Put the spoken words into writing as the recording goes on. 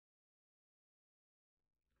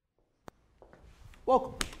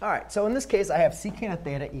Welcome. All right, so in this case, I have secant of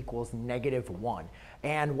theta equals -1.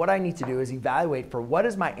 And what I need to do is evaluate for what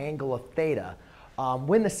is my angle of theta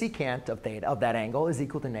when the secant of theta of that angle is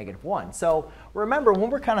equal to -1. So remember, when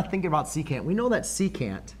we're kind of thinking about secant, we know that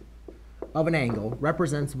secant of an angle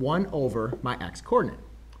represents 1 over my x coordinate,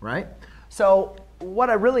 right? So what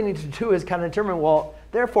I really need to do is kind of determine, well,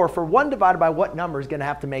 therefore, for 1 divided by what number is going to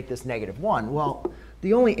have to make this -1? Well,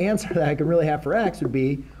 the only answer that I can really have for x would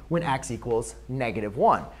be when x equals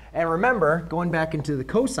 -1. And remember, going back into the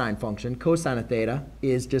cosine function, cosine of theta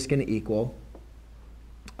is just going to equal,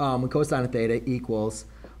 when cosine of theta equals,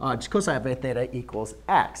 cosine of theta equals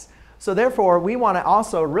x. So therefore, we want to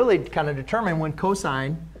also really kind of determine when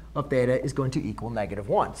cosine of theta is going to equal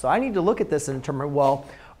 -1. So I need to look at this and determine, well,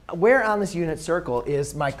 where on this unit circle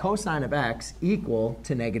is my cosine of x equal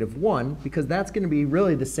to -1? Because that's going to be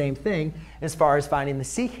really the same thing as far as finding the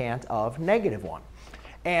secant of -1.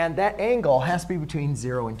 And that angle has to be between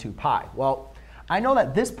 0 and 2 pi. Well, I know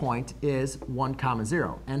that this point is 1,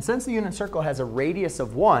 0. And since the unit circle has a radius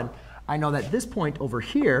of 1, I know that this point over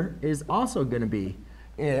here is also going to be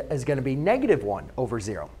 -1 over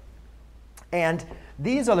 0. And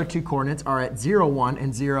these other two coordinates are at 0, 1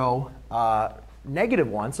 and 0,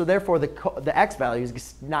 -1. So therefore, the x value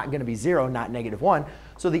is not going to be 0, not -1.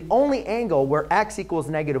 So the only angle where x equals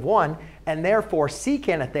 -1, and therefore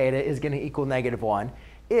secant of theta is going to equal -1,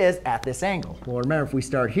 is at this angle. Well, remember, if we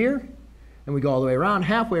start here and we go all the way around,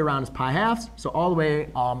 halfway around is pi halves. So all the way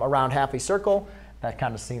around half a circle, that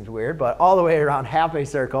kind of seems weird, but all the way around half a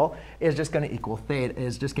circle is just going to equal theta,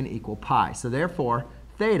 is just going to equal pi. So therefore,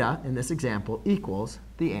 theta in this example equals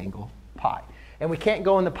the angle pi. And we can't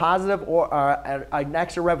go in the positive or an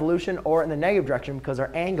extra revolution or in the negative direction because our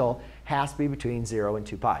angle has to be between 0 and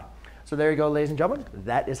 2 pi. So there you go, ladies and gentlemen.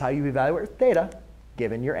 That is how you evaluate theta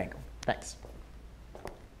given your angle. Thanks.